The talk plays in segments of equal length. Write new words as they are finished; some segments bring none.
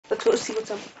Let's go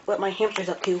see what my hamster's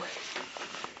up to.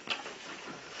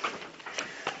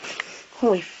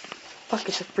 Holy fuck,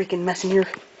 it's a freaking mess in here.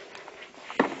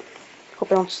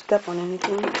 Hope I don't step on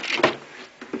anything.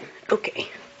 Okay.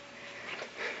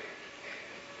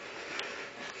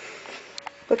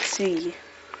 Let's see.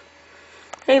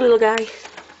 Hey, little guy.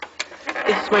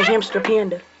 This is my hamster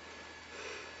panda.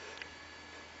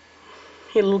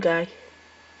 Hey, little guy.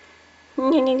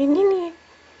 Come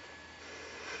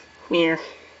here.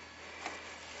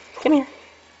 Come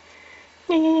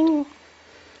here.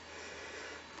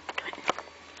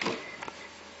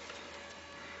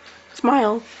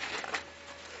 Smile.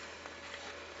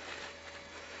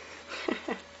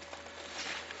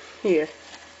 Here.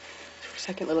 For a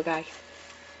second, little guy.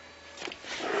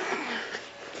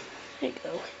 There you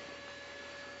go.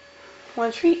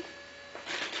 Want a treat?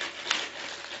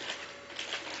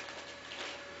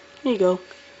 Here you go.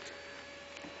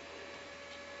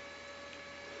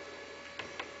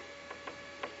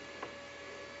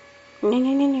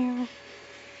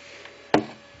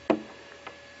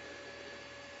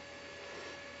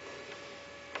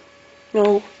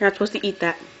 No, you're not supposed to eat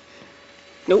that.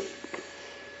 Nope.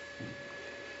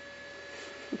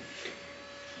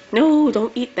 No,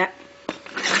 don't eat that.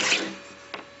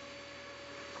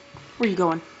 Where are you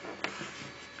going?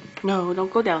 No,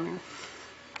 don't go down there.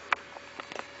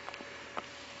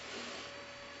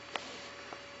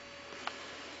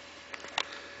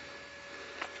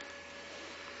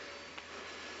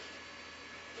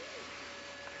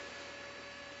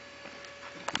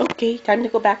 Okay, time to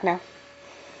go back now.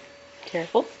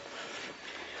 Careful.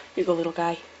 Here you go, little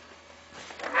guy.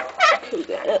 Close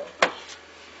that up.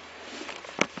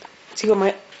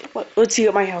 Let's see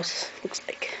what my house looks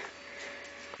like.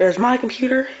 There's my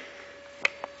computer.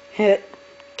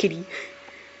 Kitty.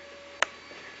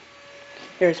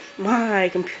 There's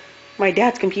my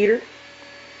dad's computer.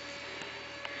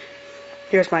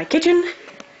 Here's my kitchen.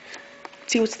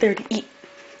 Let's see what's there to eat.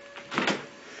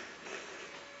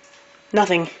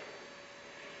 Nothing.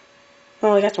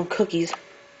 Oh, I got some cookies.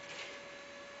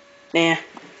 Nah.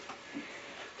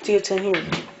 Let's see what's in here.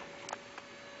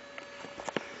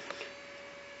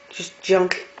 Just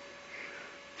junk.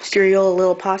 Cereal, a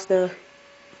little pasta.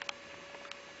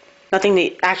 Nothing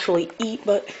to actually eat,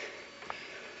 but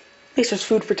at least there's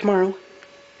food for tomorrow.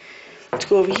 Let's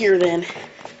go over here then.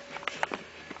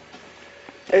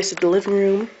 There's the living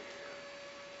room.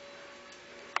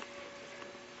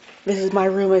 This is my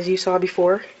room as you saw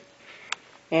before.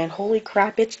 And holy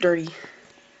crap, it's dirty.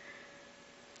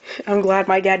 I'm glad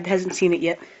my dad hasn't seen it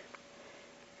yet.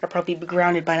 I'll probably be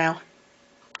grounded by now.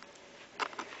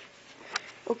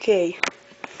 Okay.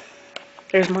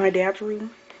 There's my dad's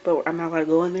room, but I'm not allowed to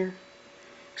go in there.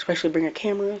 Especially bring a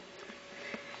camera.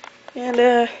 And,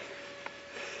 that's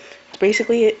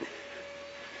basically it.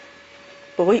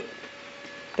 But wait.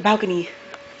 The balcony.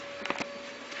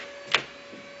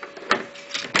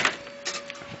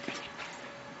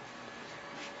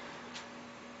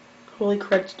 Holy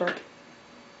crud, it's dark.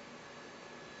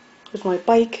 There's my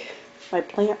bike, my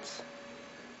plants.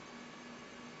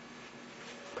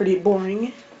 Pretty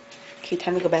boring. Okay,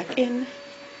 time to go back in.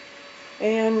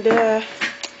 And, yeah,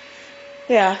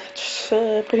 that's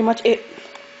pretty much it.